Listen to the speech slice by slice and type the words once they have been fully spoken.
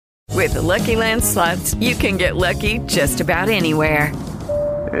With the Lucky Land Slots, you can get lucky just about anywhere.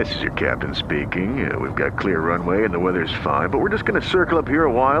 This is your captain speaking. We've got clear runway and the weather's fine, but we're just going to circle up here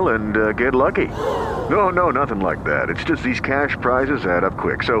a while and get lucky. No, nothing like that. It's just these cash prizes add up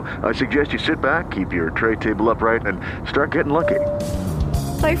quick. So I suggest you sit back, keep your tray table upright, and start getting lucky.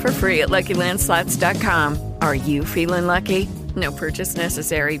 Play for free at LuckyLandSlots.com. Are you feeling lucky? No purchase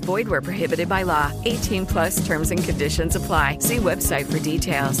necessary. Void where prohibited by law. 18 plus terms and conditions apply. See website for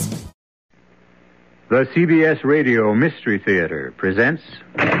details. The CBS Radio Mystery Theater presents...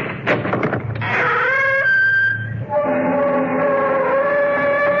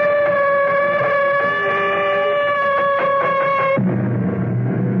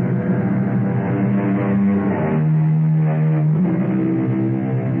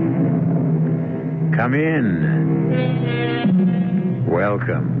 Come in.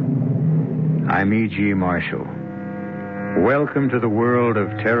 Welcome. I'm E.G. Marshall. Welcome to the world of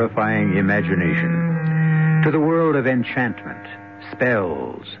terrifying imagination. To the world of enchantment,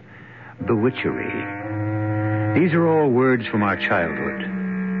 spells, bewitchery. These are all words from our childhood.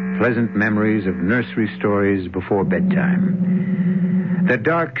 Pleasant memories of nursery stories before bedtime. The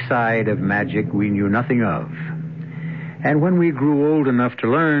dark side of magic we knew nothing of. And when we grew old enough to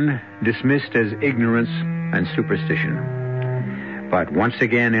learn, dismissed as ignorance and superstition. But once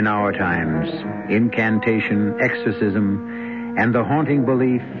again in our times, incantation, exorcism, and the haunting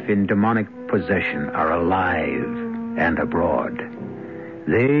belief in demonic possession are alive and abroad.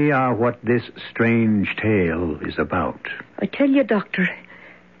 They are what this strange tale is about. I tell you, Doctor,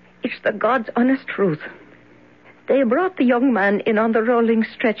 it's the God's honest truth. They brought the young man in on the rolling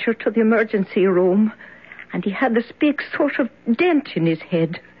stretcher to the emergency room, and he had this big sort of dent in his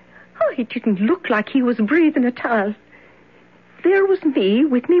head. Oh, he didn't look like he was breathing at all. There was me,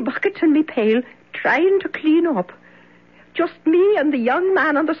 with me bucket and me pail, trying to clean up. Just me and the young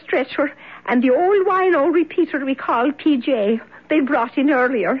man on the stretcher and the old wino repeater we called PJ they brought in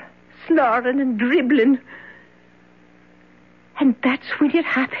earlier, snoring and dribbling. And that's when it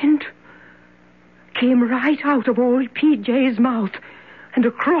happened. Came right out of old PJ's mouth and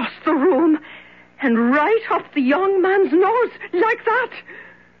across the room and right up the young man's nose like that.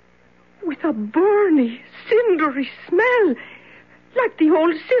 With a burny, cindery smell like the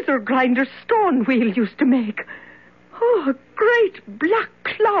old scissor grinder stone wheel used to make. Oh, a great black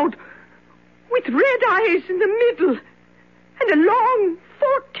cloud with red eyes in the middle and a long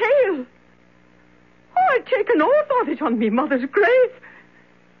forked tail. Oh, I'd take an oath of it on me mother's grave.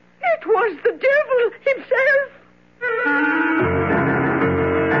 It was the devil himself.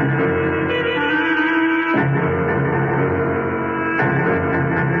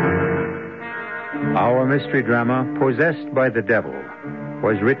 Our mystery drama, Possessed by the Devil,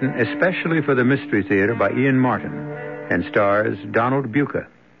 was written especially for the Mystery Theater by Ian Martin and stars Donald Buca.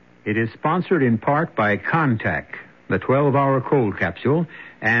 It is sponsored in part by Contac, the 12-hour cold capsule,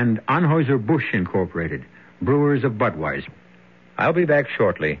 and Anheuser-Busch Incorporated, brewers of Budweiser. I'll be back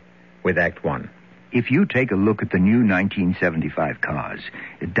shortly with Act One. If you take a look at the new 1975 cars,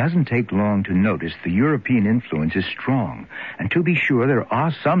 it doesn't take long to notice the European influence is strong. And to be sure, there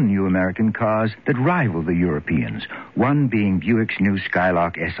are some new American cars that rival the Europeans, one being Buick's new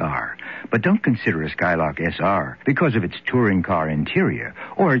Skylark SR. But don't consider a Skylark SR because of its touring car interior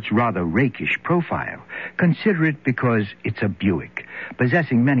or its rather rakish profile. Consider it because it's a Buick,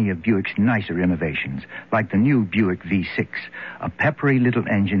 possessing many of Buick's nicer innovations, like the new Buick V6, a peppery little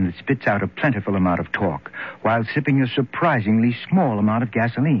engine that spits out a plentiful amount of torque while sipping a surprisingly small amount of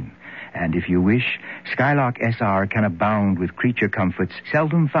gasoline. And if you wish, Skylark SR can abound with creature comforts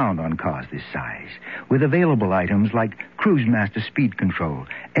seldom found on cars this size, with available items like Cruise Master speed control,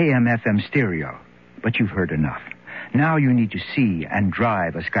 AM/FM stereo. But you've heard enough. Now you need to see and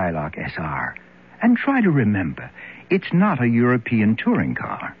drive a Skylark SR. And try to remember, it's not a European touring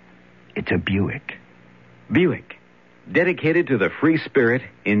car. It's a Buick. Buick, dedicated to the free spirit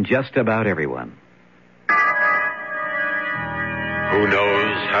in just about everyone. Who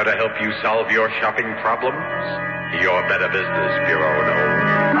knows how to help you solve your shopping problems? Your Better Business Bureau knows.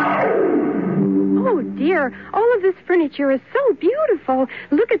 Oh, dear. All of this furniture is so beautiful.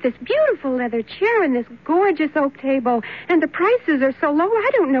 Look at this beautiful leather chair and this gorgeous oak table. And the prices are so low, I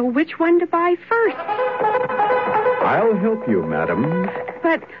don't know which one to buy first. I'll help you, madam.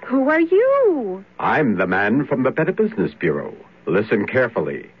 But who are you? I'm the man from the Better Business Bureau. Listen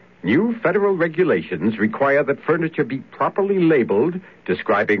carefully. New federal regulations require that furniture be properly labeled,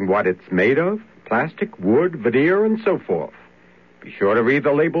 describing what it's made of, plastic, wood, veneer, and so forth. Be sure to read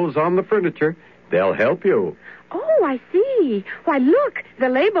the labels on the furniture. They'll help you. Oh, I see. Why, look, the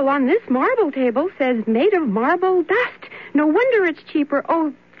label on this marble table says made of marble dust. No wonder it's cheaper.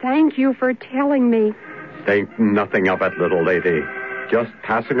 Oh, thank you for telling me. Think nothing of it, little lady. Just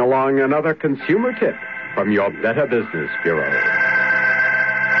passing along another consumer tip from your Better Business Bureau.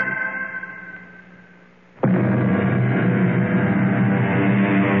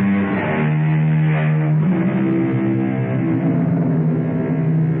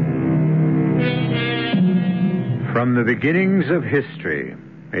 From the beginnings of history,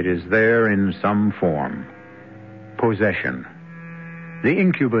 it is there in some form. Possession. The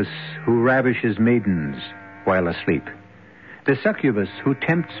incubus who ravishes maidens while asleep. The succubus who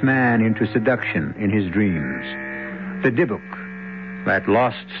tempts man into seduction in his dreams. The Dybbuk, that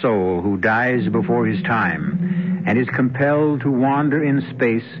lost soul who dies before his time and is compelled to wander in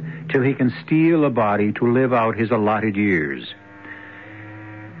space till he can steal a body to live out his allotted years.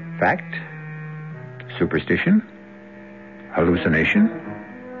 Fact? Superstition? Hallucination?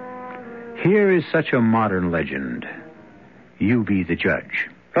 Here is such a modern legend. You be the judge.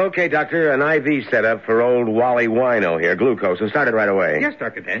 Okay, Doctor, an IV setup for old Wally Wino here, glucose, and start it right away. Yes,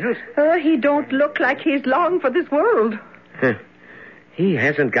 Dr. Daniels. He don't look like he's long for this world. He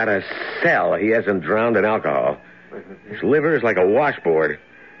hasn't got a cell he hasn't drowned in alcohol. His liver is like a washboard.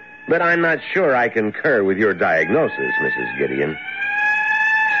 But I'm not sure I concur with your diagnosis, Mrs. Gideon.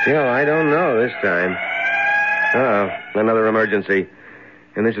 Still, I don't know this time. Another emergency.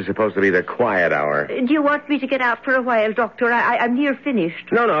 And this is supposed to be the quiet hour. Do you want me to get out for a while, Doctor? I'm near finished.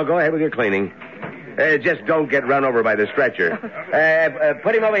 No, go ahead with your cleaning. Just don't get run over by the stretcher.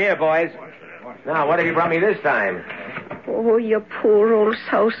 Put him over here, boys. Now, what have you brought me this time? Oh, you poor old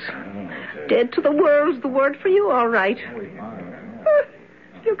souse. Dead to the world's the word for you, all right.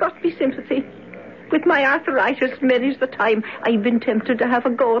 You got me sympathy. With my arthritis, many's the time I've been tempted to have a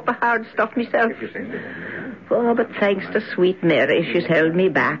go at the hard stuff myself. Oh, but thanks to sweet Mary, she's held me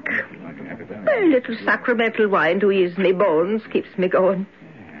back. A little sacramental wine to ease me bones keeps me going.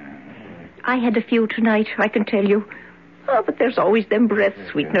 I had a few tonight, I can tell you. Oh, but there's always them breath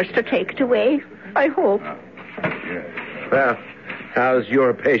sweeteners to take it away. I hope. Well, how's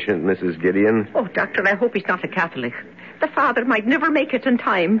your patient, Mrs. Gideon? Oh, Doctor, I hope he's not a Catholic. The father might never make it in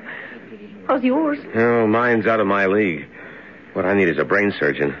time. How's yours? Oh, mine's out of my league. What I need is a brain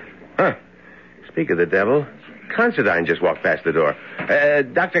surgeon. Speak of the devil, Considine just walked past the door.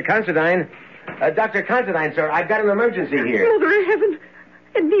 Dr. Considine. Dr. Considine, sir, I've got an emergency here. Mother of heaven.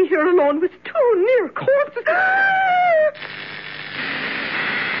 And me here alone with two near corpses.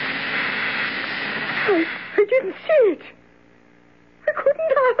 I didn't see it. I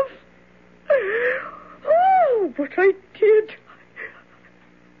couldn't have. Oh, but I did.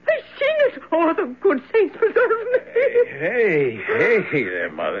 I seen it. Oh, the good saints preserve me. Hey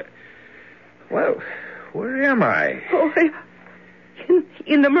there, Mother. Well, where am I? Oh,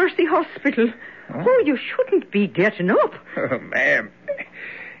 in the Mercy Hospital. Oh, you shouldn't be getting up. Oh, ma'am,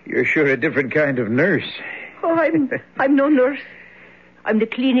 you're sure a different kind of nurse. Oh, I'm no nurse. I'm the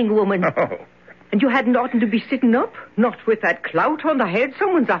cleaning woman. Oh. And you hadn't oughtn't to be sitting up, not with that clout on the head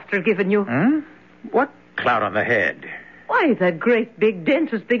someone's after giving you. What clout on the head? Why, that great big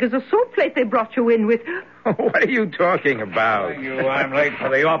dent as big as a soap plate they brought you in with. What are you talking about? I'm late for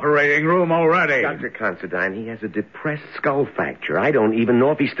the operating room already. Dr. Considine, he has a depressed skull fracture. I don't even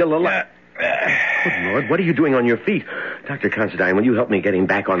know if he's still alive. Good Lord, what are you doing on your feet? Dr. Considine, will you help me get him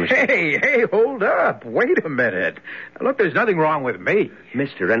back on the... Hey, hold up. Wait a minute. Look, there's nothing wrong with me.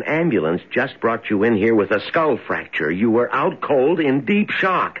 Mister, an ambulance just brought you in here with a skull fracture. You were out cold in deep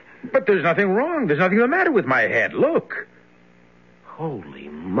shock. But there's nothing wrong. There's nothing the matter with my head. Look. Holy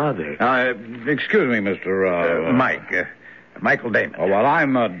mother. Excuse me, Mr. Mike. Michael Damon. Oh, well,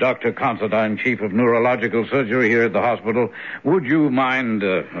 I'm Dr. Considine, Chief of Neurological Surgery here at the hospital. Would you mind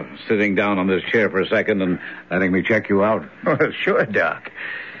sitting down on this chair for a second and letting me check you out? Well, sure, Doc.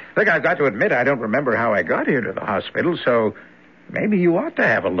 Look, I've got to admit I don't remember how I got here to the hospital, so maybe you ought to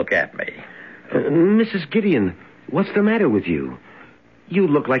have a look at me. Mrs. Gideon, what's the matter with you? You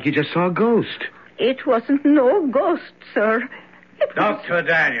look like you just saw a ghost. It wasn't no ghost, sir. Dr.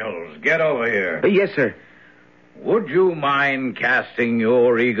 Daniels, get over here. Yes, sir. Would you mind casting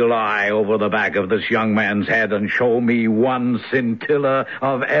your eagle eye over the back of this young man's head and show me one scintilla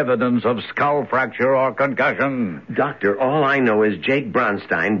of evidence of skull fracture or concussion? Doctor, all I know is Jake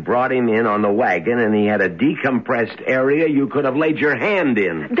Bronstein brought him in on the wagon and he had a decompressed area you could have laid your hand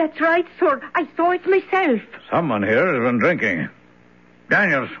in. That's right, sir. I saw it myself. Someone here has been drinking.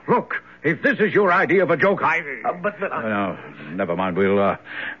 Daniels, look. If this is your idea of a joke, No, never mind.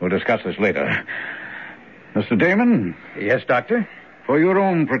 We'll discuss this later. Mr. Damon? Yes, Doctor? For your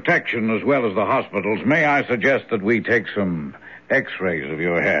own protection as well as the hospital's, may I suggest that we take some x-rays of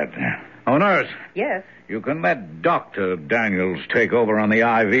your head? Oh, nurse. Yes? You can let Dr. Daniels take over on the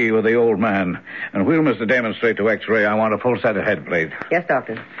IV with the old man. And wheel Mr. Damon straight to X-ray. I want a full set of head plates. Yes,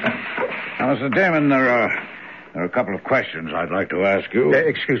 Doctor. Now, Mr. Damon, there are a couple of questions I'd like to ask you.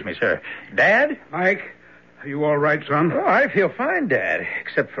 Excuse me, sir. Dad? Mike, are you all right, son? Oh, I feel fine, Dad,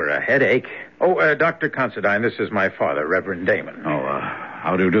 except for a headache. Oh, Dr. Considine, this is my father, Reverend Damon. Oh,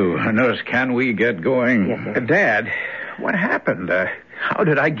 how do you do? Nurse, can we get going? Yes, Dad, what happened? How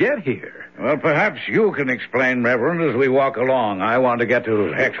did I get here? Well, perhaps you can explain, Reverend, as we walk along. I want to get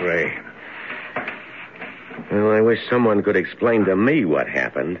to X-ray. Well, I wish someone could explain to me what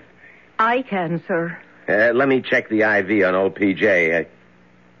happened. I can, sir. Let me check the IV on old PJ.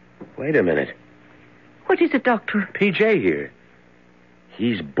 Wait a minute. What is it, Doctor? PJ here.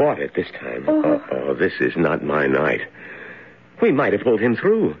 He's bought it this time. Oh, this is not my night. We might have pulled him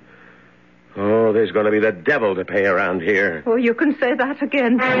through. Oh, there's going to be the devil to pay around here. Oh, you can say that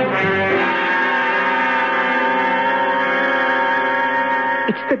again.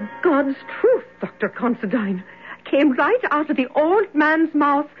 It's the God's truth, Dr. Considine. Came right out of the old man's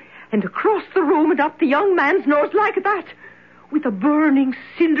mouth and across the room and up the young man's nose like that. With a burning,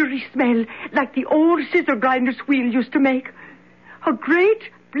 cindery smell like the old scissor grinder's wheel used to make. A great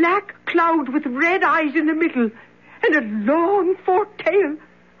black cloud with red eyes in the middle and a long forked tail.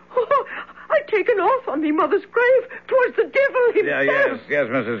 Oh, I'd taken off on me mother's grave towards the devil himself. Yes,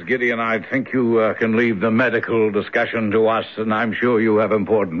 Mrs. Gideon, I think you can leave the medical discussion to us, and I'm sure you have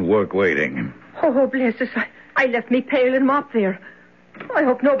important work waiting. Oh, bless us. I left me pail and mop there. I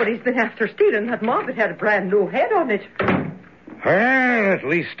hope nobody's been after stealing that mop. It had a brand new head on it. Well, at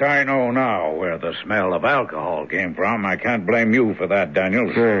least I know now where the smell of alcohol came from. I can't blame you for that,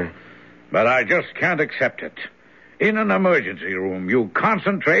 Daniels. But I just can't accept it. In an emergency room, you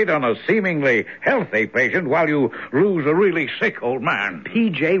concentrate on a seemingly healthy patient while you lose a really sick old man.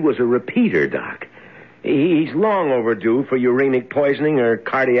 PJ was a repeater, Doc. He's long overdue for uremic poisoning or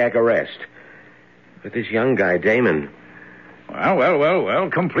cardiac arrest. But this young guy, Damon... Well,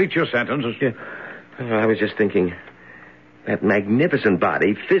 complete your sentence. I was just thinking... That magnificent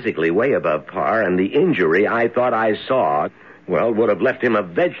body, physically way above par, and the injury I thought I saw... Well, would have left him a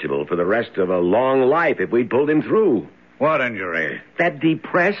vegetable for the rest of a long life if we'd pulled him through. What injury? That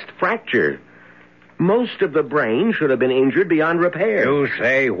depressed fracture. Most of the brain should have been injured beyond repair. You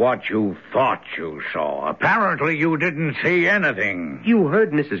say what you thought you saw. Apparently you didn't see anything. You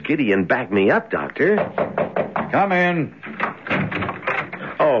heard Mrs. Gideon back me up, Doctor. Come in.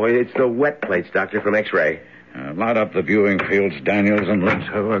 Oh, it's the wet plates, Doctor, from X-ray. Light up the viewing fields, Daniels, and let's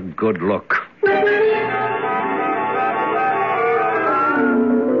have a good look.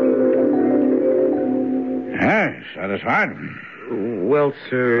 Satisfied? Well,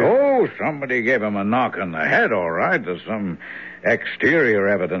 sir... Oh, somebody gave him a knock on the head, all right. There's some exterior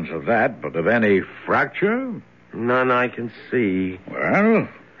evidence of that, but of any fracture? None I can see. Well,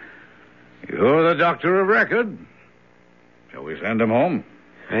 you're the doctor of record. Shall we send him home?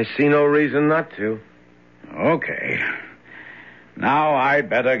 I see no reason not to. Okay. Now I'd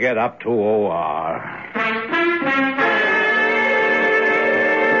better get up to OR.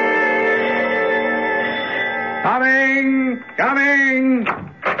 Coming!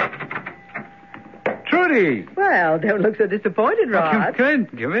 Trudy! Well, don't look so disappointed, Rod. Come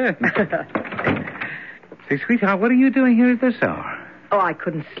in. Say, sweetheart, what are you doing here at this hour? Oh, I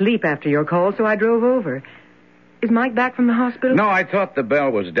couldn't sleep after your call, so I drove over. Is Mike back from the hospital? No, I thought the bell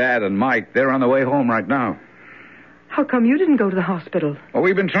was Dad and Mike. They're on the way home right now. How come you didn't go to the hospital? Well,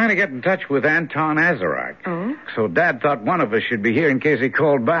 we've been trying to get in touch with Anton Azarak. Oh? So Dad thought one of us should be here in case he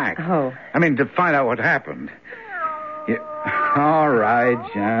called back. Oh. I mean, to find out what happened. Yeah. All right,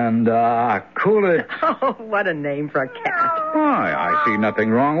 Janda. Cool it. Oh, what a name for a cat. Why, I see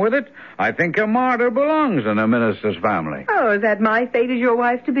nothing wrong with it. I think a martyr belongs in a minister's family. Oh, is that my fate as your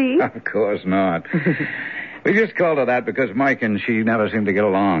wife to be? Of course not. We just called her that because Mike and she never seemed to get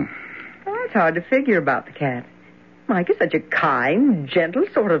along. Well, it's hard to figure about the cat. Mike is such a kind, gentle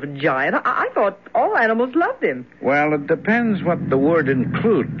sort of a giant. I thought all animals loved him. Well, it depends what the word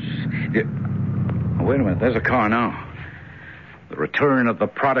includes. Oh, wait a minute. There's a car now. The return of the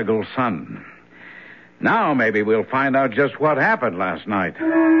prodigal son. Now maybe we'll find out just what happened last night.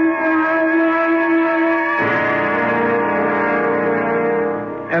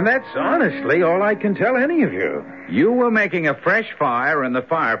 And that's honestly all I can tell any of you. You were making a fresh fire in the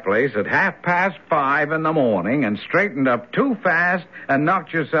fireplace at 5:30 in the morning and straightened up too fast and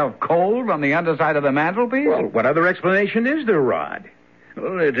knocked yourself cold on the underside of the mantelpiece? Well, what other explanation is there, Rod?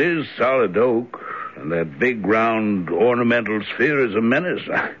 Well, it is solid oak. And that big, round, ornamental sphere is a menace.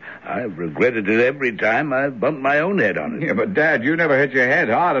 I've regretted it every time I've bumped my own head on it. Yeah, but, Dad, you never hit your head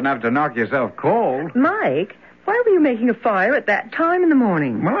hard enough to knock yourself cold. Mike, why were you making a fire at that time in the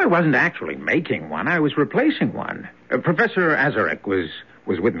morning? Well, I wasn't actually making one. I was replacing one. Professor Azarek was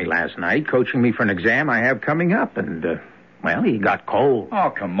with me last night, coaching me for an exam I have coming up, and, well, he got cold. Oh,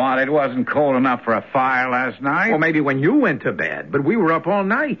 come on. It wasn't cold enough for a fire last night. Well, maybe when you went to bed, but we were up all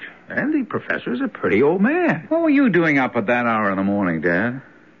night. And the professor's a pretty old man. What were you doing up at that hour in the morning, Dad?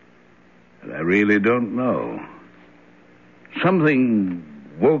 I really don't know. Something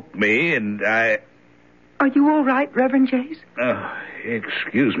woke me, and I... Are you all right, Reverend Jays?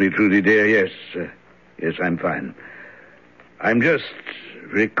 Excuse me, Trudy, dear. Yes, I'm fine. I'm just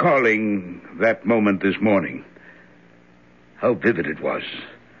recalling that moment this morning. How vivid it was.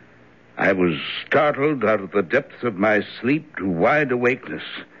 I was startled out of the depths of my sleep to wide awakeness.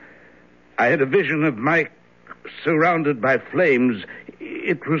 I had a vision of Mike surrounded by flames.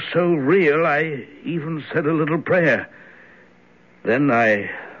 It was so real, I even said a little prayer. Then I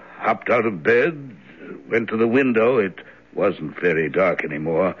hopped out of bed, went to the window. It wasn't very dark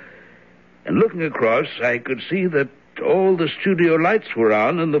anymore. And looking across, I could see that all the studio lights were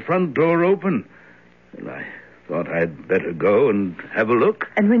on and the front door open. And I thought I'd better go and have a look.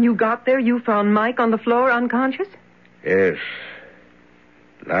 And when you got there, you found Mike on the floor unconscious? Yes.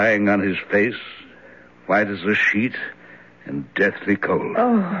 Lying on his face, white as a sheet, and deathly cold.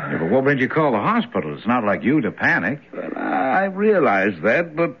 Oh. Yeah, but what made you call the hospital? It's not like you to panic. Well, I realized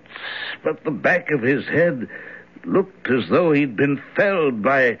that, but the back of his head looked as though he'd been felled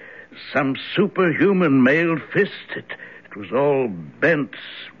by some superhuman mailed fist. It was all bent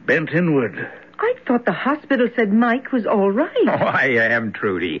inward. I thought the hospital said Mike was all right. Oh, I am,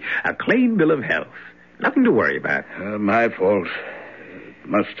 Trudy. A clean bill of health. Nothing to worry about. My fault. It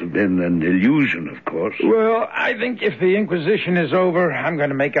must have been an illusion, of course. Well, I think if the Inquisition is over, I'm going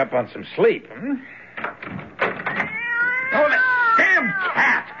to make up on some sleep. Oh, that damn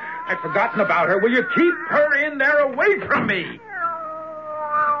cat! I'd forgotten about her. Will you keep her in there away from me?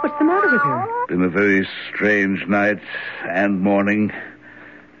 What's the matter with her? It's been a very strange night and morning,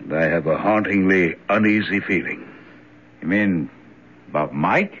 and I have a hauntingly uneasy feeling. You mean about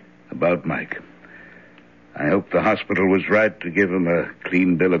Mike? About Mike. I hope the hospital was right to give him a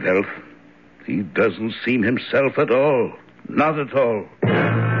clean bill of health. He doesn't seem himself at all. Not at all.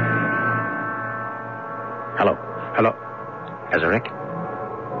 Hello. Azarek?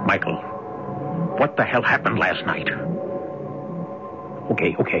 Michael. What the hell happened last night?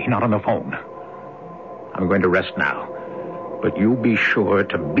 Okay, not on the phone. I'm going to rest now. But you be sure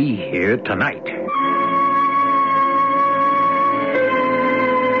to be here tonight.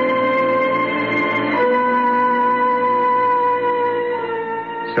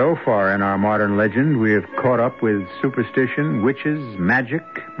 So far in our modern legend, we have caught up with superstition, witches, magic,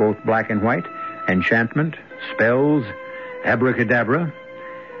 both black and white, enchantment, spells, abracadabra.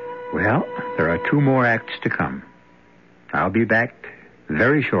 Well, there are 2 more acts to come. I'll be back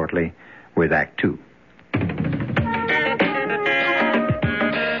very shortly with Act 2.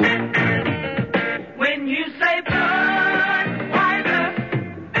 When you say Budweiser,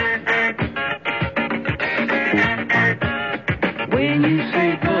 when you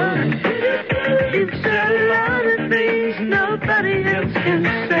say Bud, you've said a lot of things nobody else can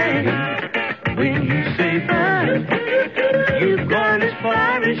say. When you say Bud, you've gone as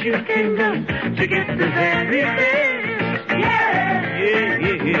far as you can go to get the very best. Yeah.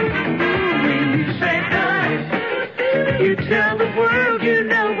 When you say Bud, you tell the world you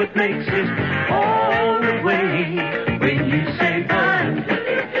know what makes it all the way. When you say Bud,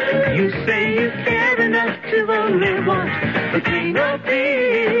 you say you care enough to only want the king of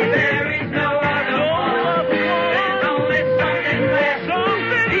beer. There is no other one. There's only something less.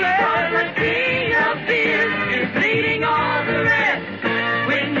 Because the king of beer is leading all the rest.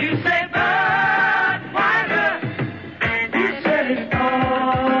 When you say Budweiser, you said it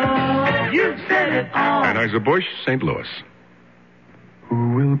all. You've said it all. Anheuser-Busch, St. Louis.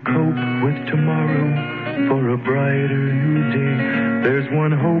 Who will cope with tomorrow for a brighter new day? There's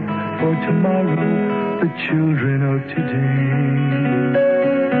one hope for tomorrow, the children of today.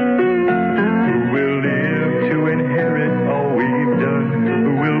 Who will live to inherit all we've done?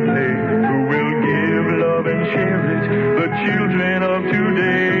 Who will pay? Who will give love and share it? The children of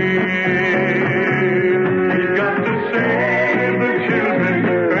today. We've got to save the children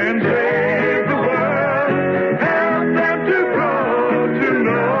and save the world. Help them to grow to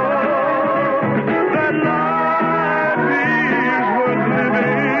know that life is worth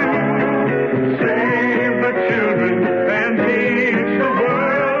living. Save the children and teach the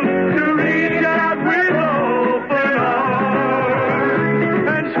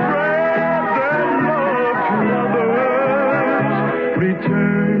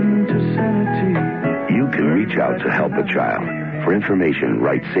a child. For information,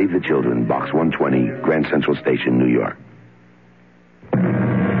 write Save the Children, Box 120, Grand Central Station, New York.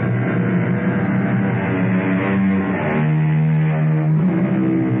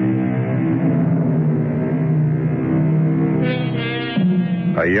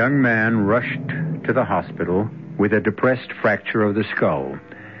 A young man rushed to the hospital with a depressed fracture of the skull,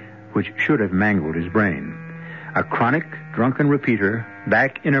 which should have mangled his brain. A chronic drunken repeater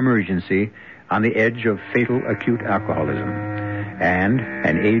back in emergency on the edge of fatal acute alcoholism. And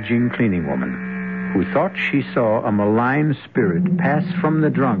an aging cleaning woman who thought she saw a malign spirit pass from the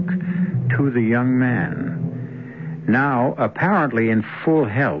drunk to the young man. Now, apparently in full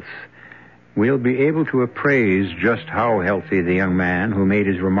health, we'll be able to appraise just how healthy the young man who made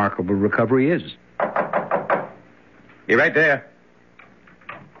his remarkable recovery is. Be right there.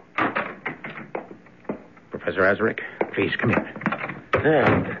 Professor Azarick, please come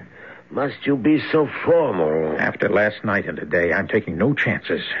in. Must you be so formal? After last night and today, I'm taking no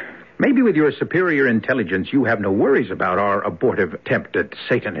chances. Maybe with your superior intelligence, you have no worries about our abortive attempt at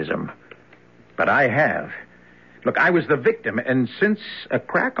Satanism. But I have. Look, I was the victim, and since a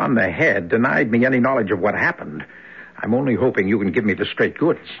crack on the head denied me any knowledge of what happened, I'm only hoping you can give me the straight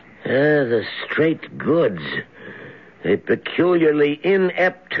goods. The straight goods. A peculiarly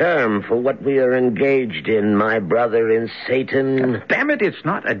inept term for what we are engaged in, my brother in Satan. Damn it, it's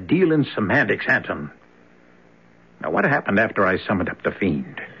not a deal in semantics, Anton. Now, what happened after I summoned up the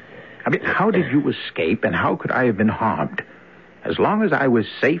fiend? I mean, how did you escape, and how could I have been harmed? As long as I was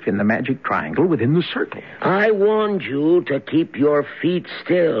safe in the magic triangle within the circle. I warned you to keep your feet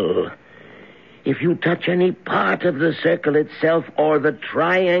still. If you touch any part of the circle itself or the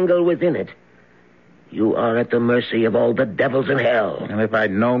triangle within it, you are at the mercy of all the devils in hell. And if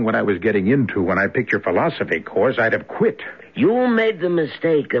I'd known what I was getting into when I picked your philosophy course, I'd have quit. You made the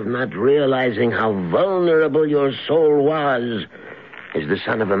mistake of not realizing how vulnerable your soul was as the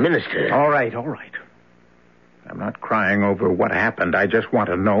son of a minister. All right. I'm not crying over what happened. I just want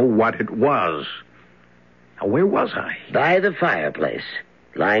to know what it was. Now, where was I? By the fireplace,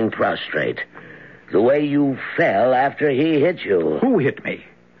 lying prostrate. The way you fell after he hit you. Who hit me?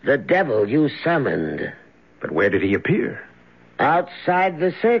 The devil you summoned. But where did he appear? Outside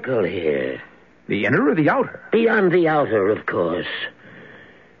the circle here. The inner or the outer? Beyond the outer, of course.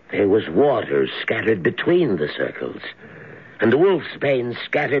 There was water scattered between the circles, and the wolfsbane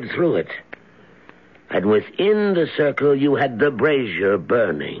scattered through it. And within the circle, you had the brazier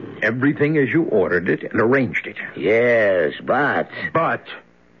burning. Everything as you ordered it and arranged it. Yes, but... But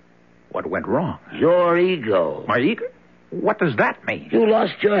what went wrong? Your ego. My ego? What does that mean? You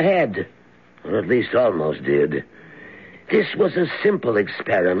lost your head. Or at least almost did. This was a simple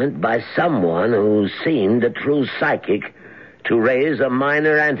experiment by someone who seemed a true psychic to raise a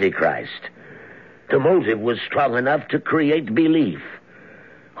minor antichrist. The motive was strong enough to create belief.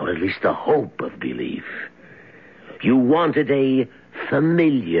 Or at least the hope of belief. You wanted a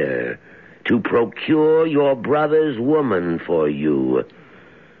familiar to procure your brother's woman for you.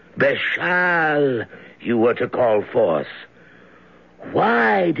 Beshal, you were to call forth.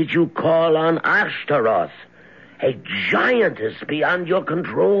 Why did you call on Ashtaroth, a giantess beyond your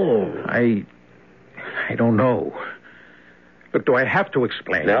control? I don't know. Look, do I have to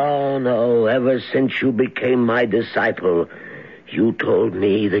explain? No. Ever since you became my disciple, you told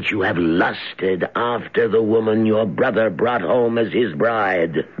me that you have lusted after the woman your brother brought home as his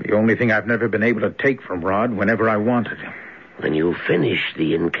bride. The only thing I've never been able to take from Rod whenever I wanted. When you finished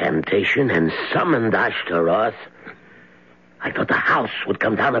the incantation and summoned Ashtaroth, I thought the house would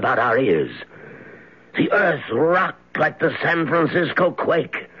come down about our ears. The earth rocked like the San Francisco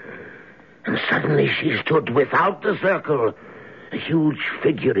quake. And suddenly she stood without the circle, a huge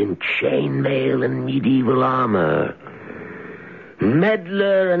figure in chainmail and medieval armor.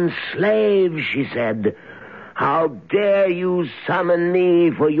 Meddler and slave, she said, how dare you summon me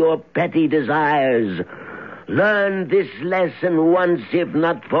for your petty desires? Learn this lesson once, if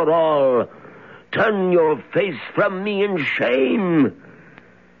not for all. Turn your face from me in shame.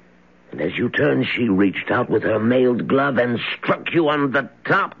 And as you turned, she reached out with her mailed glove and struck you on the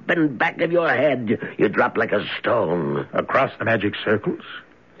top and back of your head. You dropped like a stone. Across the magic circles?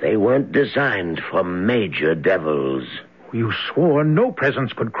 They weren't designed for major devils. You swore no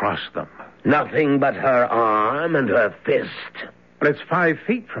presence could cross them. Nothing but her arm and her fist. But it's 5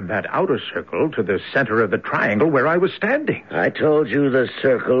 feet from that outer circle to the center of the triangle where I was standing. I told you the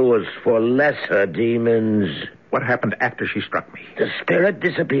circle was for lesser demons. What happened after she struck me? The spirit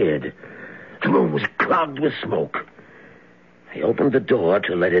disappeared. The room was clogged with smoke. I opened the door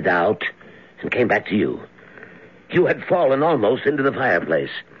to let it out and came back to you. You had fallen almost into the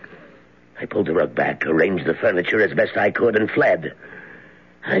fireplace. I pulled the rug back, arranged the furniture as best I could, and fled.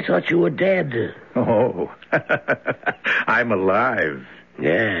 I thought you were dead. Oh, I'm alive.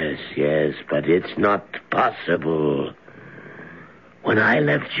 Yes, but it's not possible. When I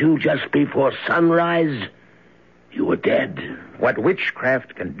left you just before sunrise, you were dead. What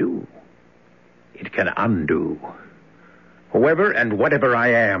witchcraft can do, it can undo. Whoever and whatever I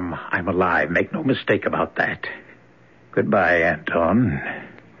am, I'm alive. Make no mistake about that. Goodbye, Anton.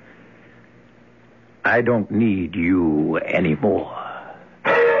 I don't need you anymore.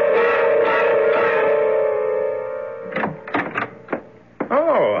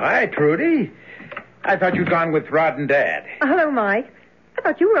 Oh, hi, Trudy. I thought you'd gone with Rod and Dad. Hello, Mike. I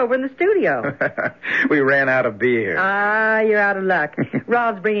thought you were over in the studio. We ran out of beer. Ah, you're out of luck.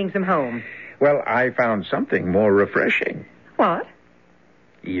 Rod's bringing some home. Well, I found something more refreshing. What?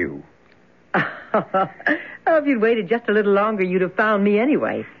 You. Oh, if you'd waited just a little longer, you'd have found me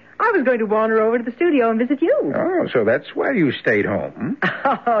anyway. I was going to wander over to the studio and visit you. Oh, so that's why you stayed home.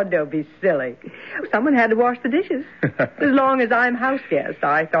 Oh, don't be silly. Someone had to wash the dishes. As long as I'm house guest,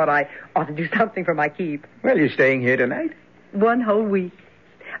 I thought I ought to do something for my keep. Well, you're staying here tonight? 1 whole week.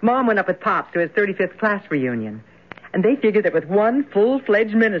 Mom went up with Pops to his 35th class reunion. And they figured that with one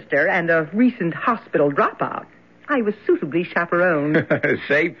full-fledged minister and a recent hospital dropout, I was suitably chaperoned.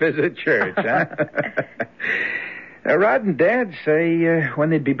 Safe as a church, huh? Rod and Dad say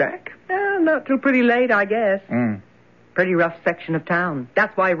when they'd be back? Not till pretty late, I guess. Mm. Pretty rough section of town.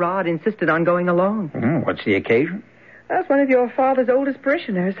 That's why Rod insisted on going along. What's the occasion? That's one of your father's oldest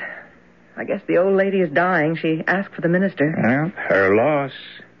parishioners. I guess the old lady is dying. She asked for the minister. Well, her loss,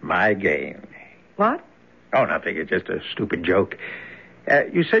 my gain. What? Oh, nothing. It's just a stupid joke.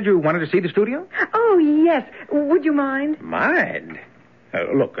 You said you wanted to see the studio? Oh, yes. Would you mind? Mind?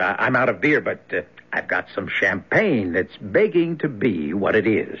 Look, I'm out of beer, but I've got some champagne that's begging to be what it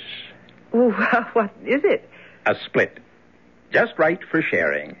is. Oh, what is it? A split. Just right for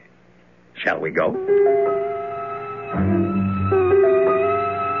sharing. Shall we go?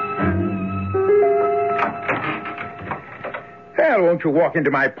 Well, won't you walk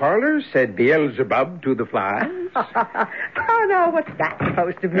into my parlor? Said Beelzebub to the flies. Oh, no, what's that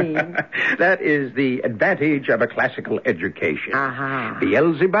supposed to mean? That is the advantage of a classical education. Uh-huh.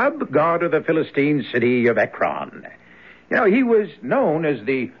 Beelzebub, god of the Philistine city of Ekron. You know, he was known as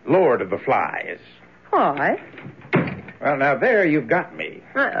the Lord of the Flies. Why? Well, now there you've got me.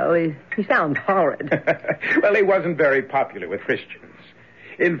 Oh, he sounds horrid. Well, he wasn't very popular with Christians.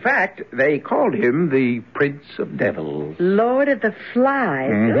 In fact, they called him the Prince of Devils. Lord of the Flies.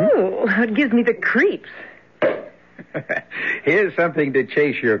 Mm-hmm. Ooh, it gives me the creeps. Here's something to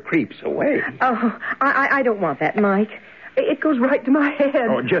chase your creeps away. Oh, I don't want that, Mike. It goes right to my head.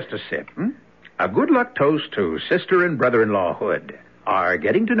 Oh, just a sip. A good luck toast to sister and brother-in-law Hood, our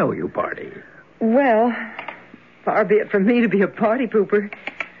getting to know you party. Well, far be it from me to be a party pooper.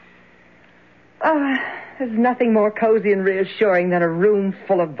 There's nothing more cozy and reassuring than a room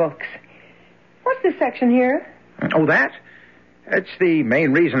full of books. What's this section here? Oh, that? That's the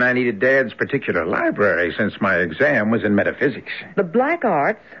main reason I needed Dad's particular library, since my exam was in metaphysics. The Black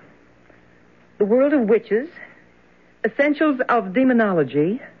Arts, The World of Witches, Essentials of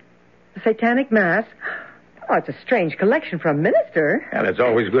Demonology, The Satanic Mass. Oh, it's a strange collection for a minister. Well, it's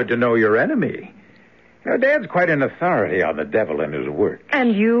always good to know your enemy. You know, Dad's quite an authority on the devil and his work.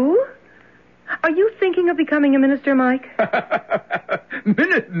 And you? Are you thinking of becoming a minister, Mike?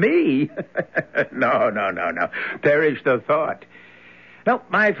 Me? No. Perish the thought. No,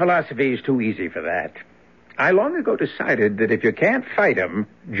 my philosophy is too easy for that. I long ago decided that if you can't fight 'em,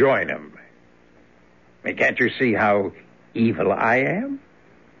 join 'em. I mean, can't you see how evil I am?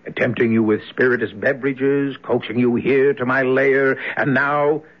 Tempting you with spirituous beverages, coaxing you here to my lair, and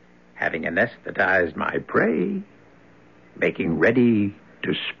now, having anesthetized my prey, making ready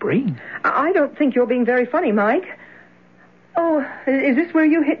to spring. I don't think you're being very funny, Mike. Oh, is this where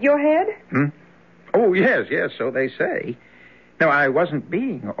you hit your head? Oh, yes, so they say. No, I wasn't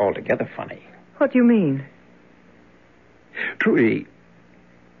being altogether funny. What do you mean? Trudy,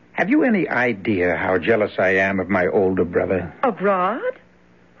 have you any idea how jealous I am of my older brother? Of Rod?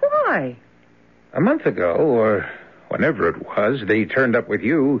 Why? A month ago, or whenever it was, they turned up with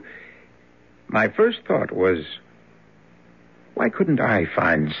you. My first thought was, why couldn't I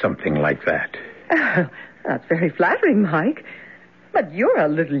find something like that? That's very flattering, Mike. But you're a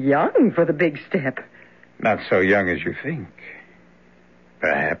little young for the big step. Not so young as you think.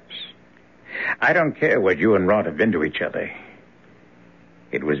 Perhaps. I don't care what you and Rod have been to each other.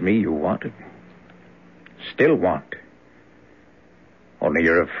 It was me you wanted. Still want. Only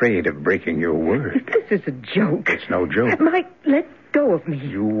you're afraid of breaking your word. This is a joke. It's no joke. Mike, let go of me.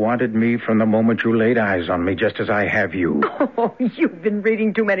 You wanted me from the moment you laid eyes on me, just as I have you. Oh, you've been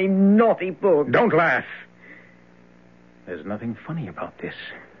reading too many naughty books. Don't laugh. There's nothing funny about this.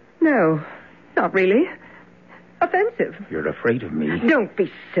 No, not really. Offensive. You're afraid of me. Don't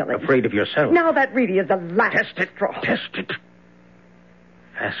be silly. Afraid of yourself. Now that really is the last straw. Test it.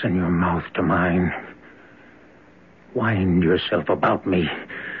 Fasten your mouth to mine. Wind yourself about me.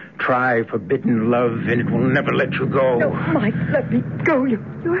 Try forbidden love, and it will never let you go. No, Mike, let me go. You're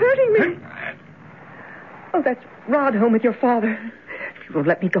hurting me. Oh, that's Rod home with your father. If you won't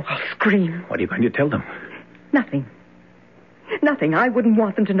let me go, I'll scream. What are you going to tell them? Nothing. Nothing. I wouldn't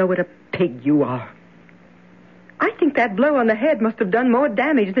want them to know what a pig you are. I think that blow on the head must have done more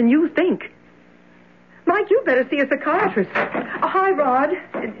damage than you think. Mike, you better see a psychiatrist. Hi, Rod.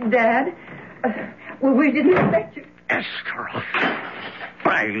 Dad. Well, we didn't expect you. Esther.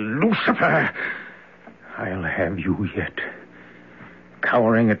 By Lucifer. I'll have you yet.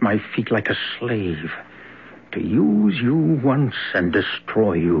 Cowering at my feet like a slave. To use you once and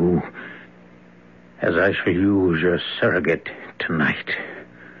destroy you. As I shall use your surrogate tonight.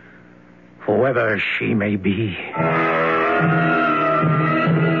 Whoever she may be.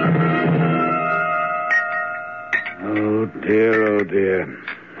 Oh, dear.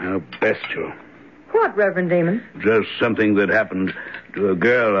 How bestial. What, Reverend Damon? Just something that happened to a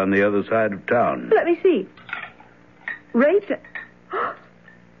girl on the other side of town. Let me see. Raped? Oh,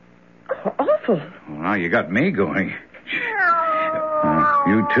 awful. Well, now you got me going.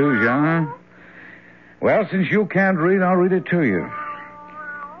 You too, John? Well, since you can't read, I'll read it to you.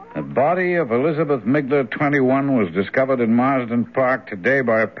 The body of Elizabeth Migler, 21, was discovered in Marsden Park today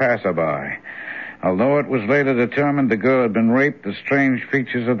by a passerby. Although it was later determined the girl had been raped, the strange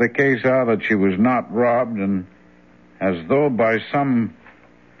features of the case are that she was not robbed, and as though by some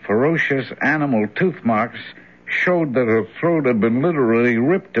ferocious animal, tooth marks showed that her throat had been literally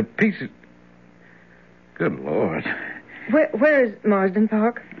ripped to pieces. Good Lord. Where is Marsden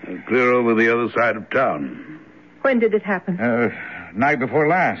Park? Clear over the other side of town. When did it happen? Night before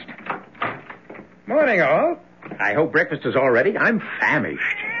last. Morning, all. I hope breakfast is all ready. I'm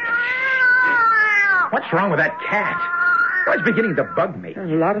famished. What's wrong with that cat? Oh, it's beginning to bug me. A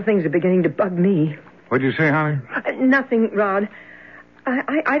lot of things are beginning to bug me. What'd you say, Holly? Nothing, Rod.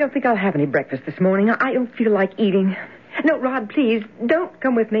 I don't think I'll have any breakfast this morning. I don't feel like eating. No, Rod, please, don't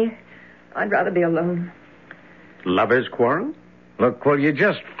come with me. I'd rather be alone. Lovers' quarrel? Look, will you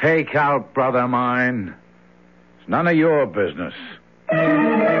just take out, brother mine? It's none of your business.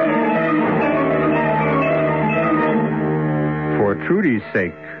 For Trudy's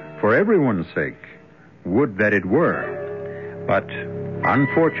sake, for everyone's sake, would that it were. But,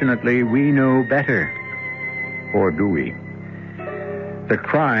 unfortunately, we know better. Or do we? The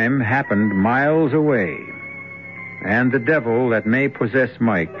crime happened miles away. And the devil that may possess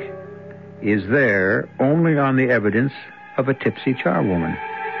Mike is there only on the evidence of a tipsy charwoman.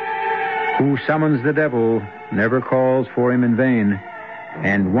 Who summons the devil never calls for him in vain.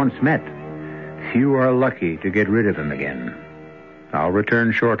 And once met, few are lucky to get rid of him again. I'll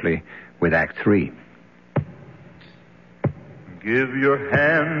return shortly with Act 3. Give your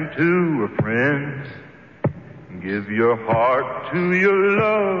hand to a friend. Give your heart to your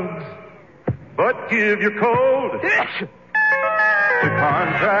love. But give your cold to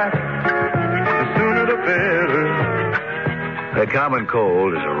contact. The sooner the better. A common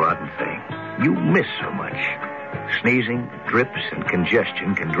cold is a rotten thing. You miss so much. Sneezing, drips, and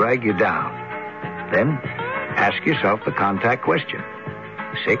congestion can drag you down. Then, ask yourself the contact question.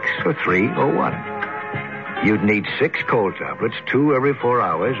 6 or 3 or 1? You'd need 6 cold tablets, 2 every 4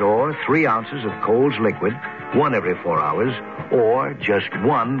 hours, or 3 ounces of Cold's liquid, 1 every 4 hours, or just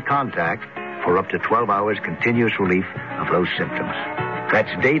 1 contact for up to 12 hours continuous relief of those symptoms.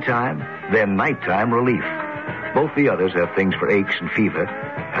 That's daytime, then nighttime relief. Both the others have things for aches and fever,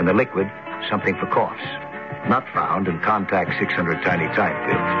 and the liquid, something for coughs. Not found in Contact 600 Tiny Time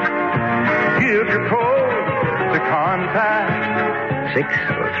pills. Give your cold to contact. 6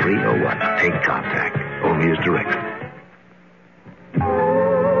 or 3 or 1. Take Contact. Only as directed.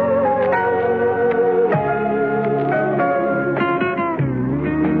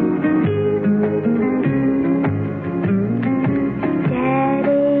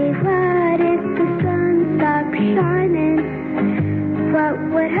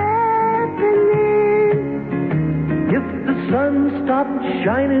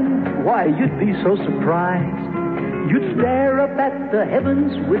 Shining, why, you'd be so surprised. You'd stare up at the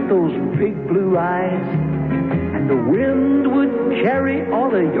heavens with those big blue eyes, and the wind would carry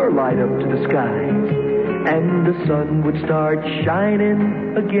all of your light up to the skies. and the sun would start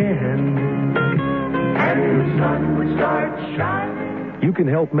shining again. And the sun would start shining. You can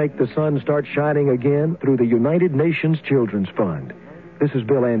help make the sun start shining again through the United Nations Children's Fund. This is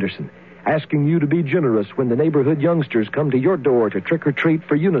Bill Anderson, asking you to be generous when the neighborhood youngsters come to your door to trick or treat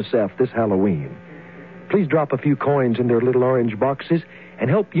for UNICEF this Halloween. Please drop a few coins in their little orange boxes and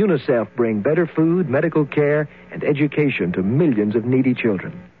help UNICEF bring better food, medical care, and education to millions of needy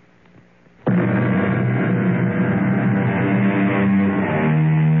children.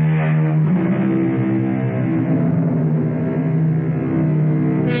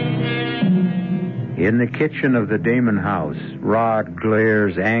 In the kitchen of the Damon house, Rod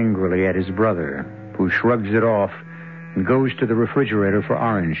glares angrily at his brother, who shrugs it off and goes to the refrigerator for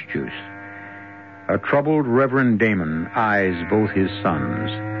orange juice. A troubled Reverend Damon eyes both his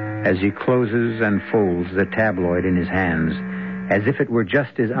sons as he closes and folds the tabloid in his hands as if it were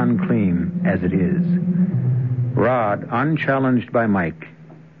just as unclean as it is. Rod, unchallenged by Mike,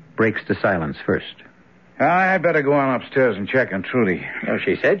 breaks the silence first. I better go on upstairs and check on Trudy. No,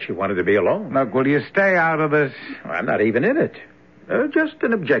 she said she wanted to be alone. Look, will you stay out of this? Well, I'm not even in it. Just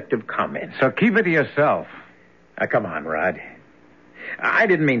an objective comment. So keep it to yourself. Now, come on, Rod. I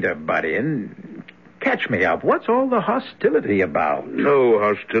didn't mean to butt in. Catch me up. What's all the hostility about? No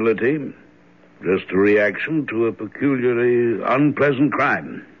hostility. Just a reaction to a peculiarly unpleasant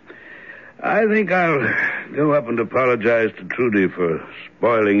crime. I think I'll go up and apologize to Trudy for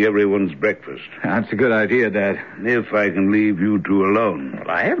spoiling everyone's breakfast. That's a good idea, Dad. If I can leave you two alone. Well,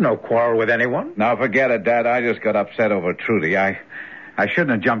 I have no quarrel with anyone. No, forget it, Dad. I just got upset over Trudy. I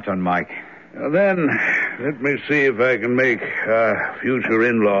shouldn't have jumped on Mike. Well, then, let me see if I can make our future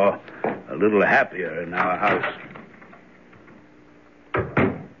in-law a little happier in our house.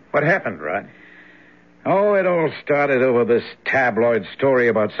 What happened, Rod? Oh, it all started over this tabloid story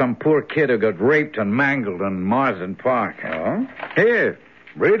about some poor kid who got raped and mangled in Marsden Park. Oh? Here,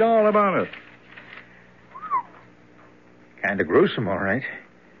 read all about it. Kind of gruesome, all right.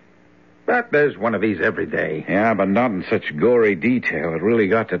 But there's one of these every day. Yeah, but not in such gory detail. It really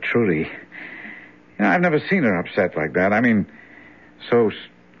got to Trudy. You know, I've never seen her upset like that. I mean, so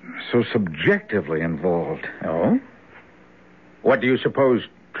subjectively involved. Oh? What do you suppose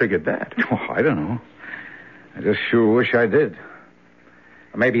triggered that? Oh, I don't know. I just sure wish I did.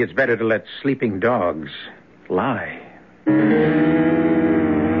 Maybe it's better to let sleeping dogs lie.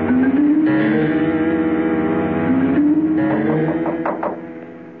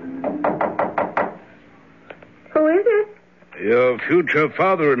 Who is it? Your future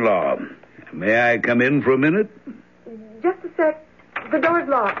father-in-law. May I come in for a minute? Just a sec. The door's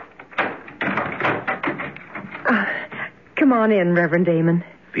locked. Come on in, Reverend Damon.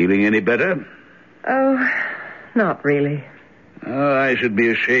 Feeling any better? Oh, not really. Oh, I should be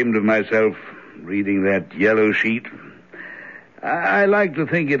ashamed of myself reading that yellow sheet. I like to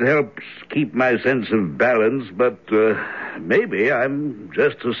think it helps keep my sense of balance, but maybe I'm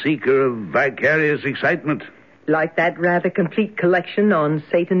just a seeker of vicarious excitement. Like that rather complete collection on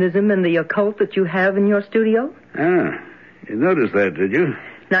Satanism and the occult that you have in your studio? Ah, you noticed that, did you?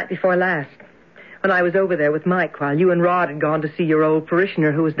 Night before last, when I was over there with Mike while you and Rod had gone to see your old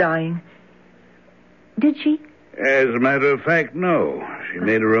parishioner who was dying. Did she? As a matter of fact, no. She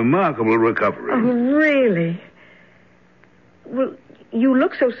made a remarkable recovery. Oh, really? Well, you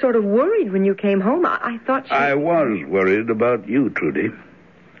looked so sort of worried when you came home. I thought she... I was worried about you, Trudy.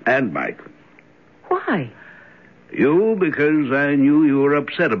 And Mike. Why? You, because I knew you were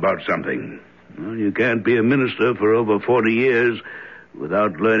upset about something. Well, you can't be a minister for over 40 years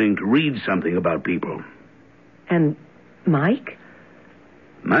without learning to read something about people. And Mike?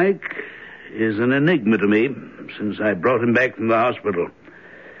 Mike is an enigma to me since I brought him back from the hospital.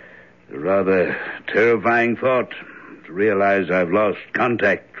 A rather terrifying thought to realize I've lost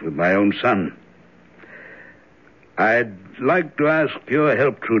contact with my own son. I'd like to ask your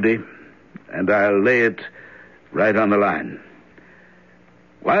help, Trudy, and I'll lay it right on the line.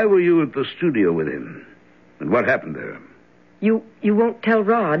 Why were you at the studio with him? And what happened there? You won't tell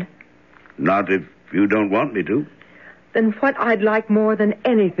Rod? Not if you don't want me to. Then what I'd like more than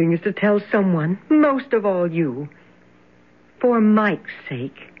anything is to tell someone, most of all you. For Mike's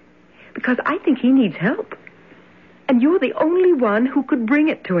sake. Because I think he needs help. And you're the only one who could bring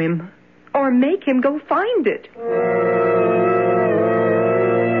it to him. Or make him go find it.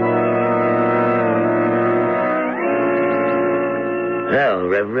 Well,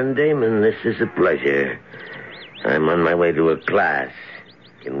 Reverend Damon, this is a pleasure. I'm on my way to a class.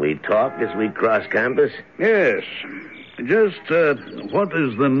 Can we talk as we cross campus? Yes. Just, what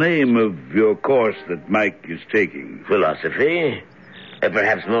is the name of your course that Mike is taking? Philosophy.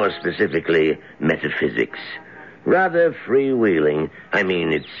 Perhaps more specifically, metaphysics. Rather freewheeling. I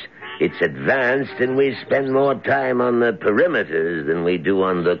mean, it's advanced, and we spend more time on the perimeters than we do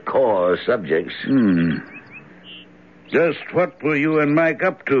on the core subjects. Just what were you and Mike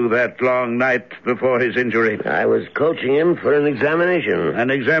up to that long night before his injury? I was coaching him for an examination. An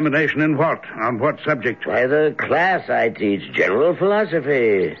examination in what? On what subject? Why, the class I teach, general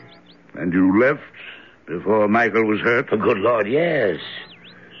philosophy. And you left before Michael was hurt? Oh, good Lord, yes.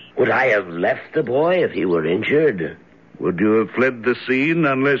 Would I have left the boy if he were injured? Would you have fled the scene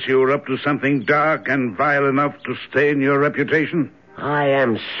unless you were up to something dark and vile enough to stain your reputation? I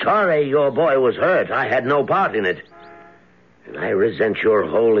am sorry your boy was hurt. I had no part in it. And I resent your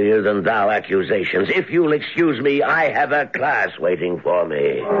holier-than-thou accusations. If you'll excuse me, I have a class waiting for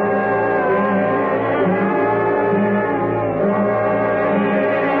me.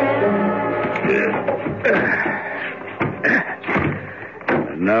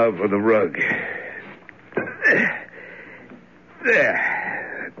 And now for the rug.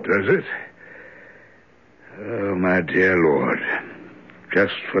 There. Does it? Oh, my dear Lord.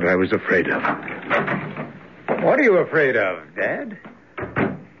 Just what I was afraid of. What are you afraid of, Dad?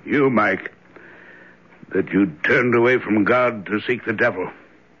 You, Mike. That you turned away from God to seek the devil.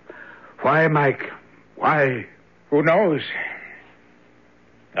 Why, Mike? Why? Who knows?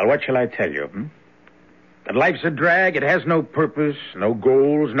 Now, what shall I tell you, That life's a drag. It has no purpose, no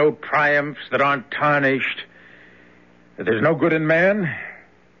goals, no triumphs that aren't tarnished. That there's no good in man.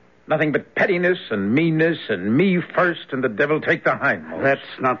 Nothing but pettiness and meanness and me first and the devil take the hindmost.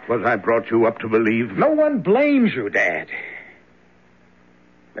 That's not what I brought you up to believe. No one blames you, Dad.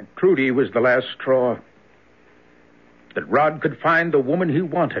 But Trudy was the last straw. That Rod could find the woman he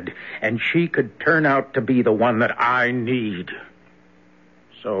wanted, and she could turn out to be the one that I need.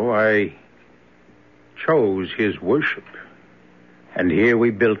 So I chose his worship. And here we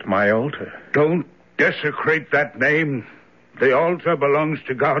built my altar. Don't desecrate that name. The altar belongs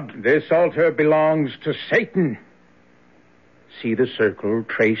to God. This altar belongs to Satan. See the circle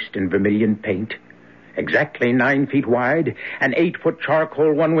traced in vermilion paint? Exactly 9 feet wide, an 8-foot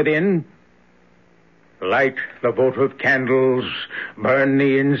charcoal one within. Light the votive candles, burn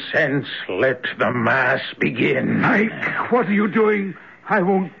the incense, let the mass begin. Mike, what are you doing? I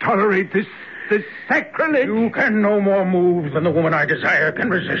won't tolerate this sacrilege. You can no more move than the woman I desire can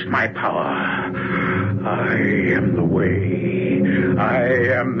resist my power. I am the way. I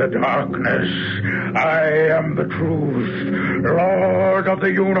am the darkness. I am the truth. Lord of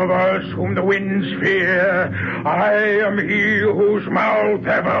the universe, whom the winds fear. I am he whose mouth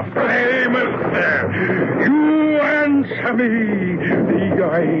ever flameth. You answer me. The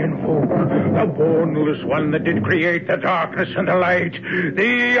I invoke, the bornless one that did create the darkness and the light.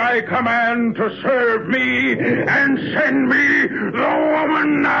 Thee I command to serve me and send me the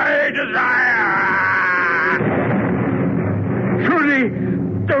woman I desire. Trudy,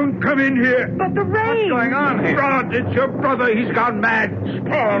 don't come in here. But the rain. What's going on here? Rod, it's your brother. He's gone mad.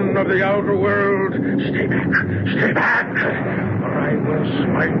 Spawn of the outer world, stay back, stay back, or I will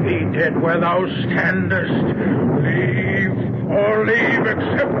smite thee dead where thou standest. Leave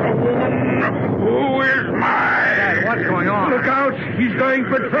except the woman who is mine. Dad, what's going on? Look out. He's going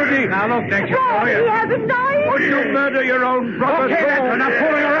for Trudy. Now, look, Nick. Oh, he has a knife. Would you murder your own brother? Okay, that's enough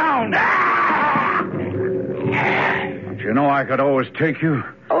fooling around. Don't you know I could always take you?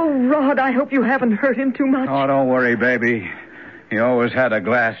 Oh, Rod, I hope you haven't hurt him too much. Oh, don't worry, baby. He always had a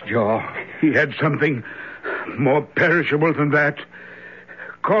glass jaw. He had something more perishable than that.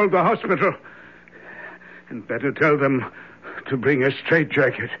 Call the hospital. And better tell them to bring a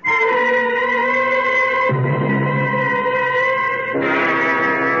straitjacket.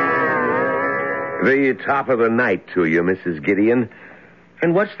 The top of the night to you, Mrs. Gideon.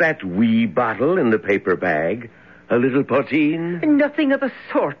 And what's that wee bottle in the paper bag? A little poteen? Nothing of the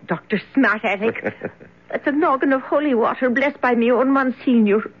sort, Dr. Smart-Aleck. It's a noggin of holy water blessed by me own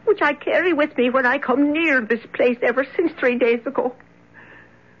Monsignor, which I carry with me when I come near this place ever since 3 days ago.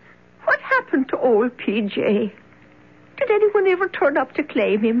 What happened to old P.J.? Did anyone ever turn up to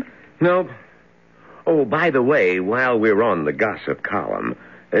claim him? No. Oh, by the way, while we're on the gossip column,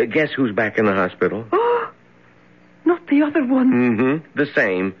 guess who's back in the hospital? Oh, not the other one. Mm-hmm, the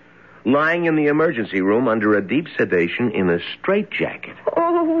same. Lying in the emergency room under a deep sedation in a straitjacket.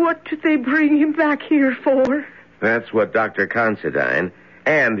 Oh, what did they bring him back here for? That's what Dr. Considine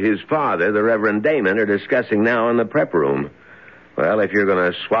and his father, the Reverend Damon, are discussing now in the prep room. Well, if you're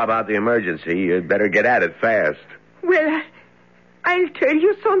going to swab out the emergency, you'd better get at it fast. Well, I'll tell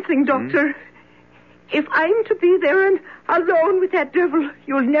you something, Doctor. If I'm to be there and alone with that devil,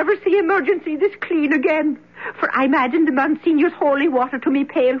 you'll never see emergency this clean again. For I'm adding the Monsignor's holy water to me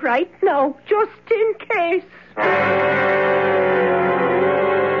pail right now, just in case.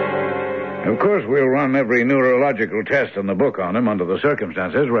 Of course, we'll run every neurological test in the book on him under the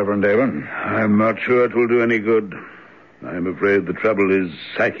circumstances, Reverend Damon. I'm not sure it will do any good. I'm afraid the trouble is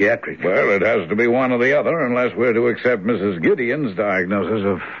psychiatric. Well, it has to be one or the other, unless we're to accept Mrs. Gideon's diagnosis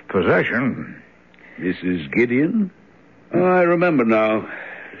of possession. Mrs. Gideon? Oh, I remember now.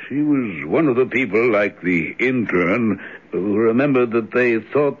 She was one of the people, like the intern, who remembered that they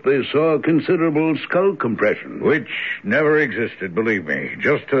thought they saw considerable skull compression. Which never existed, believe me.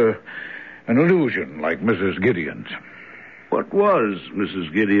 Just an illusion like Mrs. Gideon's. What was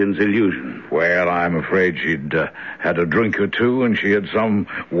Mrs. Gideon's illusion? Well, I'm afraid she'd had a drink or two, and she had some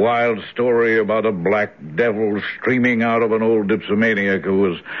wild story about a black devil streaming out of an old dipsomaniac who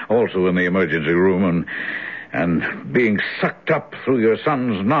was also in the emergency room and being sucked up through your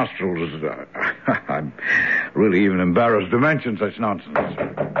son's nostrils. I'm really even embarrassed to mention such nonsense.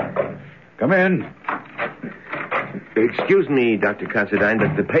 Come in. Excuse me, Dr. Considine,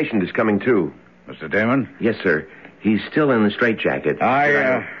 but the patient is coming too. Mr. Damon? Yes, sir. He's still in the straitjacket.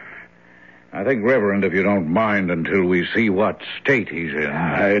 I think, Reverend, if you don't mind, until we see what state he's in.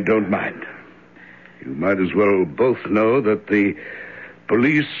 I don't mind. You might as well both know that the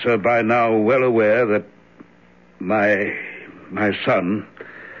police are by now well aware that my son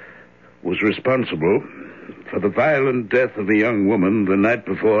was responsible for the violent death of a young woman the night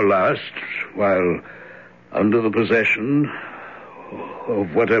before last while under the possession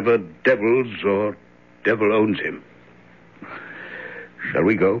of whatever devils or devil owns him. Shall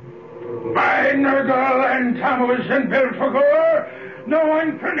we go? By Nergal and Tammuz and Belphegor, no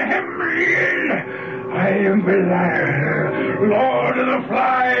one can hem me in. I am Belial, Lord of the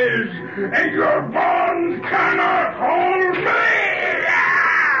Flies, and your bonds cannot hold me.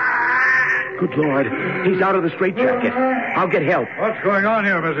 Good Lord, he's out of the straitjacket. I'll get help. What's going on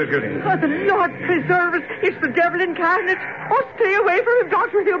here, Mrs. Gideon? Oh, the Lord preserve us. It's the devil incarnate. Oh, stay away from him,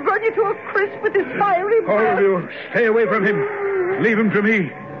 Doctor. He'll burn you to a crisp with his fiery breath. All of you, stay away from him. Leave him to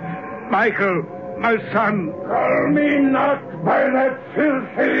me. Michael, my son. Call me not by that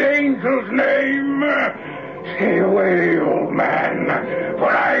filthy angel's name. Stay away, old man, for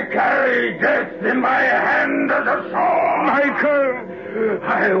I carry death in my hand as a sword. Michael,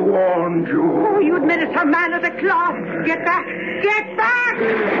 I warned you. Oh, you administer man of the cloth. Get back! Get back!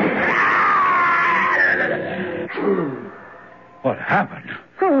 What happened?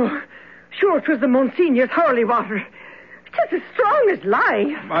 Oh, sure it was the Monsignor's holy water. It's as strong as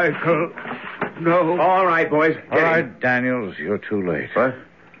life. Michael, no. All right, boys. All right, Daniels, you're too late. What?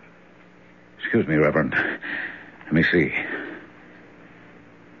 Excuse me, Reverend. Let me see.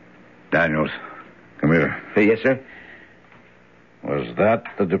 Daniels, come here. Yes, sir? Was that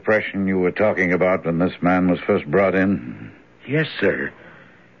the depression you were talking about when this man was first brought in? Yes, sir.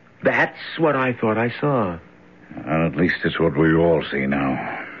 That's what I thought I saw. Well, at least it's what we all see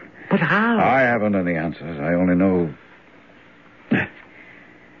now. But how? I haven't any answers. I only know...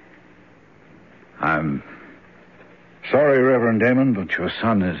 I'm sorry, Reverend Damon, but your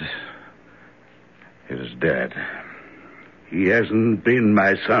son is dead. He hasn't been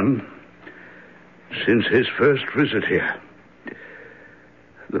my son since his first visit here.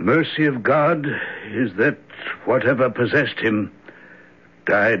 The mercy of God is that whatever possessed him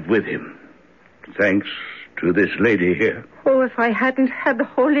died with him, thanks to this lady here. Oh, if I hadn't had the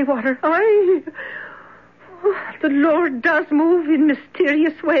holy water, the Lord does move in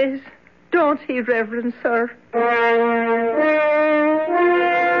mysterious ways. Don't he, Reverend Sir?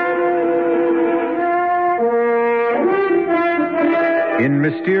 In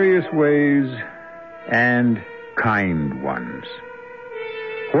mysterious ways and kind ones.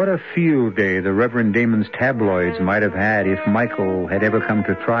 What a field day the Reverend Damon's tabloids might have had if Michael had ever come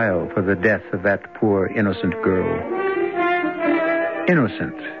to trial for the death of that poor innocent girl.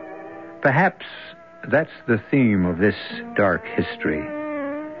 Innocent. Perhaps that's the theme of this dark history.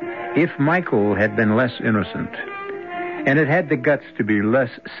 If Michael had been less innocent, and had had the guts to be less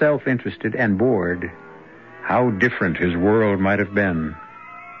self-interested and bored, how different his world might have been.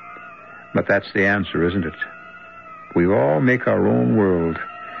 But that's the answer, isn't it? We all make our own world.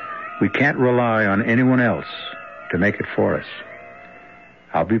 We can't rely on anyone else to make it for us.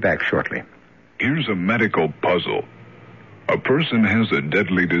 I'll be back shortly. Here's a medical puzzle. A person has a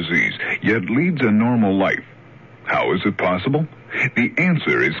deadly disease, yet leads a normal life. How is it possible? The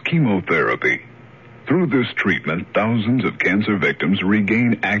answer is chemotherapy. Through this treatment, thousands of cancer victims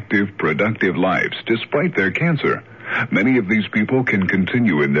regain active, productive lives despite their cancer. Many of these people can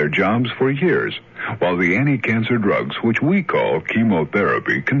continue in their jobs for years, while the anti-cancer drugs, which we call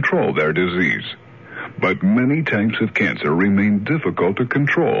chemotherapy, control their disease. But many types of cancer remain difficult to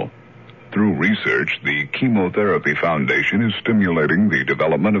control. Through research, the Chemotherapy Foundation is stimulating the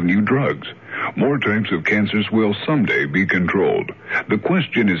development of new drugs. More types of cancers will someday be controlled. The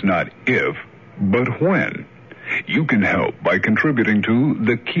question is not if, but when. You can help by contributing to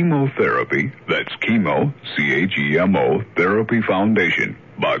the Chemotherapy, that's Chemo, C-H-E-M-O, Therapy Foundation,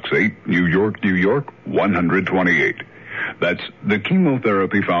 Box 8, New York, New York, 128. That's the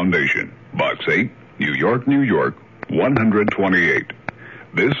Chemotherapy Foundation, Box 8, New York, New York, 128.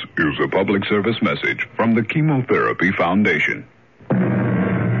 This is a public service message from the Chemotherapy Foundation.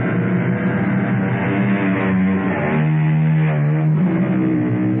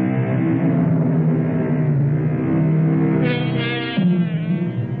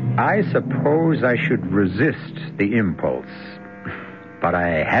 I suppose I should resist the impulse, but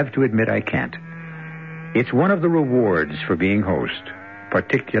I have to admit I can't. It's one of the rewards for being host,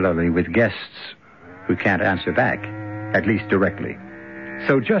 particularly with guests who can't answer back, at least directly.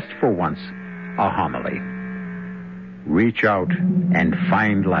 So just for once, a homily. Reach out and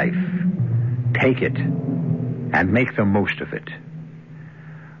find life. Take it and make the most of it.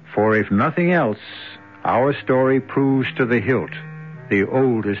 For if nothing else, our story proves to the hilt the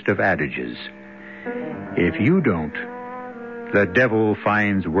oldest of adages. If you don't, the devil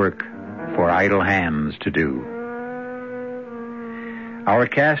finds work for idle hands to do. Our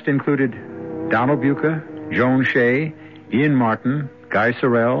cast included Donald Buca, Joan Shea, Ian Martin, Guy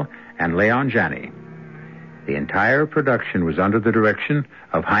Sorrell, and Leon Janney. The entire production was under the direction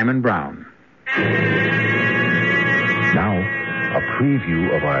of Hyman Brown. Now, a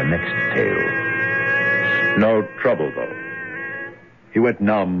preview of our next tale. No trouble, though. He went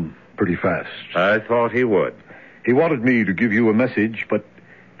numb pretty fast. I thought he would. He wanted me to give you a message, but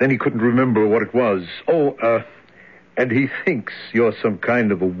then he couldn't remember what it was. And he thinks you're some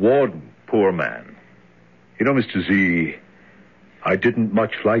kind of a warden. Poor man. You know, Mr. Z, I didn't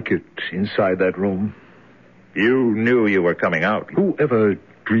much like it inside that room. You knew you were coming out. Who ever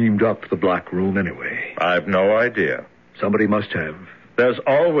dreamed up the black room anyway? I've no idea. Somebody must have. There's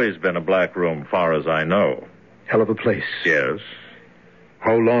always been a black room, far as I know. Hell of a place. Yes.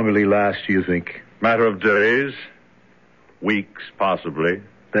 How long will he last, do you think? Matter of days. Weeks, possibly.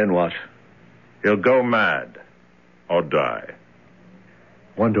 Then what? He'll go mad. Or die.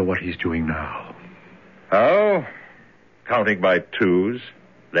 Wonder what he's doing now. Oh, counting by twos,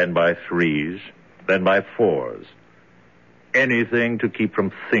 then by threes, then by fours. Anything to keep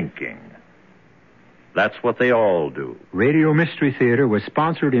from thinking. That's what they all do. Radio Mystery Theater was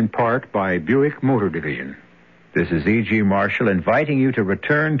sponsored in part by Buick Motor Division. This is E.G. Marshall inviting you to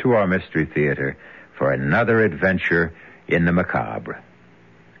return to our Mystery Theater for another adventure in the macabre.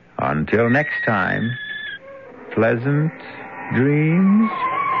 Until next time, pleasant dreams.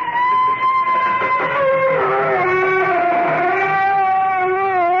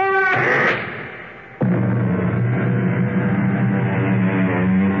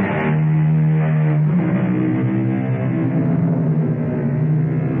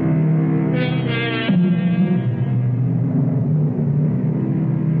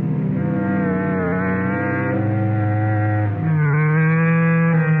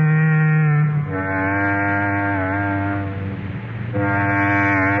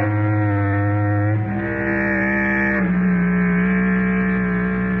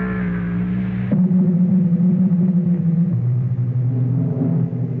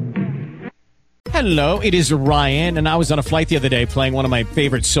 Hello, it is Ryan, and I was on a flight the other day playing one of my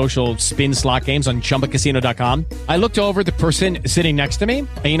favorite social spin slot games on ChumbaCasino.com. I looked over at the person sitting next to me,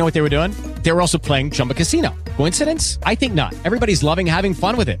 and you know what they were doing? They were also playing Chumba Casino. Coincidence? I think not. Everybody's loving having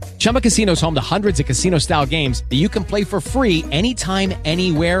fun with it. Chumba Casino is home to hundreds of casino-style games that you can play for free anytime,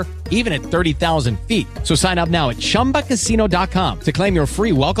 anywhere, even at 30,000 feet. So sign up now at ChumbaCasino.com to claim your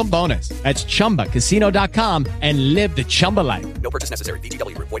free welcome bonus. That's ChumbaCasino.com and live the Chumba life. No purchase necessary.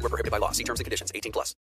 VGW. Void where prohibited by law. See terms and conditions. 18+.